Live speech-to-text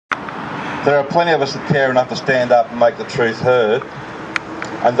There are plenty of us that care enough to stand up and make the truth heard,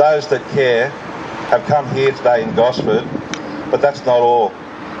 and those that care have come here today in Gosford, but that's not all.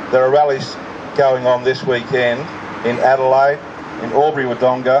 There are rallies going on this weekend in Adelaide, in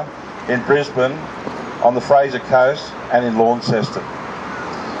Albury-Wodonga, in Brisbane, on the Fraser Coast and in Launceston.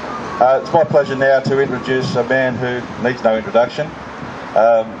 It's my pleasure now to introduce a man who needs no introduction.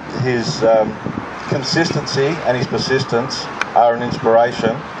 His consistency and his persistence are an inspiration,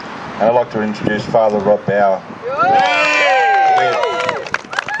 and I'd like to introduce Father Rod Bauer.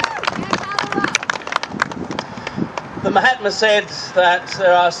 The Mahahtma said that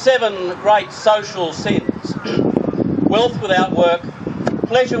there are 7 great social sins: wealth without work,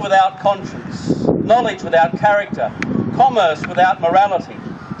 pleasure without conscience, knowledge without character, commerce without morality,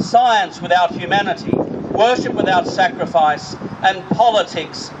 science without humanity, worship without sacrifice, and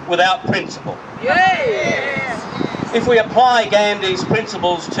politics without principle. Yes. If we apply Gandhi's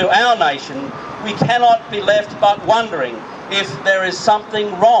principles to our nation, we cannot be left but wondering if there is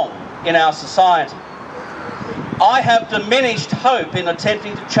something wrong in our society. I have diminished hope in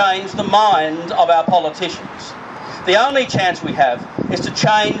attempting to change the mind of our politicians. The only chance we have is to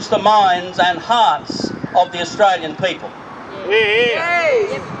change the minds and hearts of the Australian people.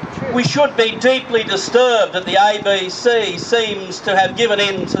 We should be deeply disturbed that the ABC seems to have given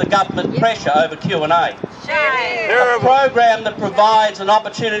in to the government pressure over Q&A. A program that provides an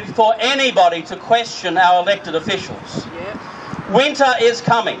opportunity for anybody to question our elected officials. Winter is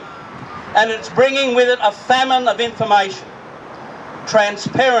coming, and it's bringing with it a famine of information.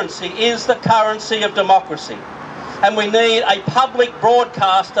 Transparency is the currency of democracy, and we need a public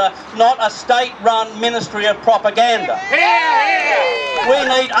broadcaster, not a state-run ministry of propaganda. We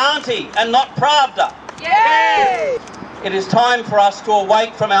need Auntie and not Pravda. It is time for us to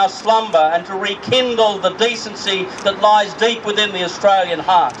awake from our slumber and to rekindle the decency that lies deep within the Australian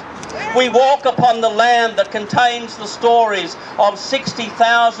heart. We walk upon the land that contains the stories of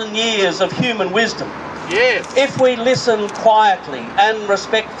 60,000 years of human wisdom. If we listen quietly and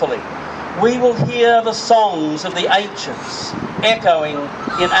respectfully, we will hear the songs of the ancients echoing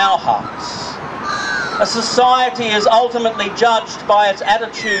in our hearts. A society is ultimately judged by its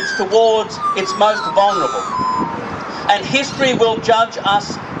attitudes towards its most vulnerable, and history will judge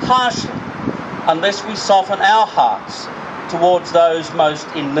us harshly unless we soften our hearts towards those most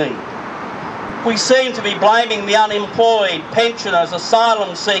in need. We seem to be blaming the unemployed, pensioners,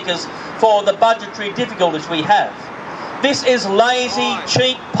 asylum seekers for the budgetary difficulties we have. This is lazy,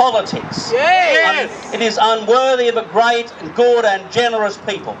 cheap politics. It is unworthy of a great, good and generous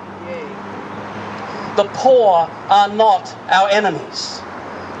people. The poor are not our enemies.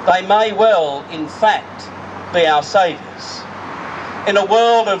 They may well, in fact, be our saviours. In a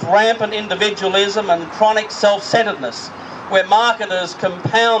world of rampant individualism and chronic self-centeredness, where marketers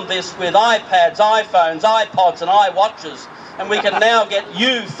compound this with iPads, iPhones, iPods and iWatches, and we can now get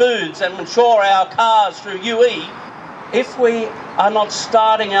foods and insure our cars through UE, if we are not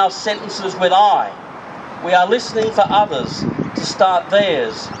starting our sentences with I, we are listening for others to start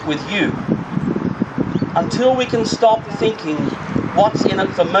theirs with you. Until we can stop thinking, what's in it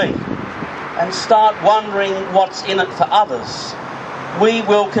for me, and start wondering what's in it for others, we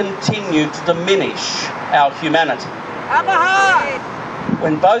will continue to diminish our humanity.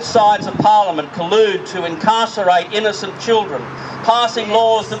 When both sides of Parliament collude to incarcerate innocent children, passing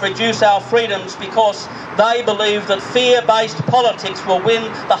laws that reduce our freedoms because they believe that fear-based politics will win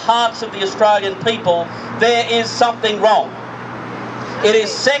the hearts of the Australian people, there is something wrong. It is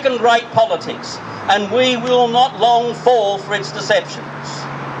second-rate politics, and we will not long fall for its deceptions.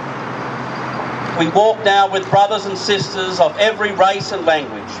 We walk now with brothers and sisters of every race and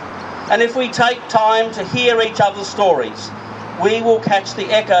language, and if we take time to hear each other's stories, we will catch the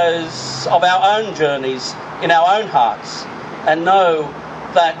echoes of our own journeys in our own hearts and know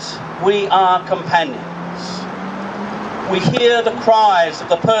that we are companions. We hear the cries of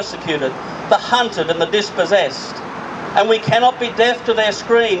the persecuted, the hunted and the dispossessed, and we cannot be deaf to their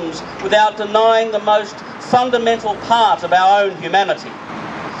screams without denying the most fundamental part of our own humanity.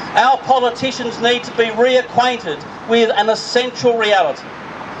 Our politicians need to be reacquainted with an essential reality,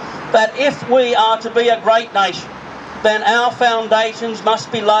 that if we are to be a great nation, then our foundations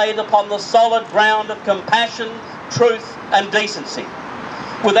must be laid upon the solid ground of compassion, truth and decency.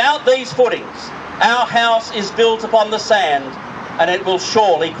 Without these footings, our house is built upon the sand and it will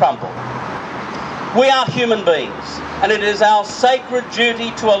surely crumble. We are human beings, and it is our sacred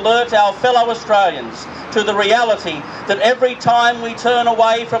duty to alert our fellow Australians to the reality that every time we turn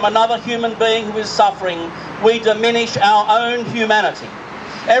away from another human being who is suffering, we diminish our own humanity.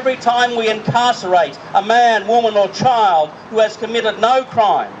 Every time we incarcerate a man, woman or child who has committed no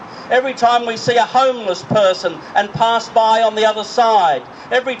crime, every time we see a homeless person and pass by on the other side,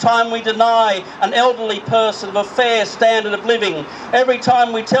 every time we deny an elderly person of a fair standard of living, every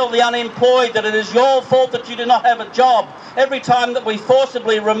time we tell the unemployed that it is your fault that you do not have a job, every time that we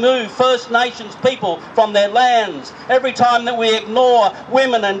forcibly remove First Nations people from their lands, every time that we ignore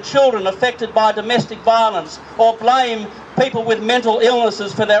women and children affected by domestic violence or blame people with mental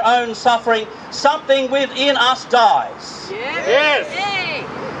illnesses for their own suffering, something within us dies. Yes.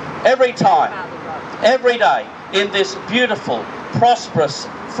 Every time, every day, in this beautiful, prosperous,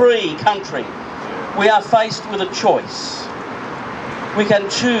 free country, we are faced with a choice. We can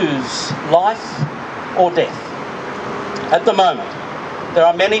choose life or death. At the moment, there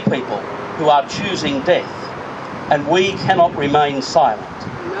are many people who are choosing death, and we cannot remain silent.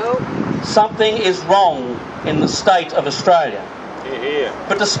 No. Something is wrong in the state of Australia.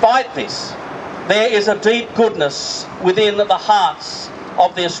 But despite this, there is a deep goodness within the hearts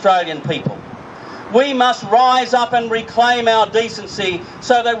of the Australian people. We must rise up and reclaim our decency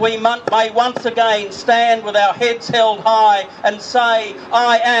so that we may once again stand with our heads held high and say,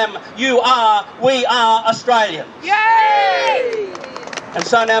 I am, you are, we are Australians. Yay! And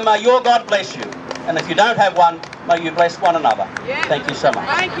so now may your God bless you. And if you don't have one, may you bless one another. Yeah. Thank you so much.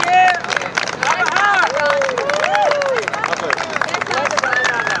 Thank you.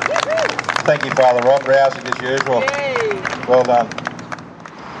 Thank you, Father Rob. Rousing as usual. Well done.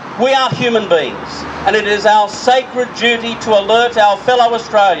 We are human beings, and it is our sacred duty to alert our fellow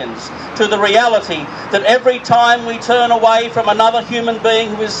Australians to the reality that every time we turn away from another human being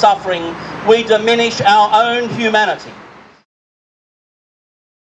who is suffering, we diminish our own humanity.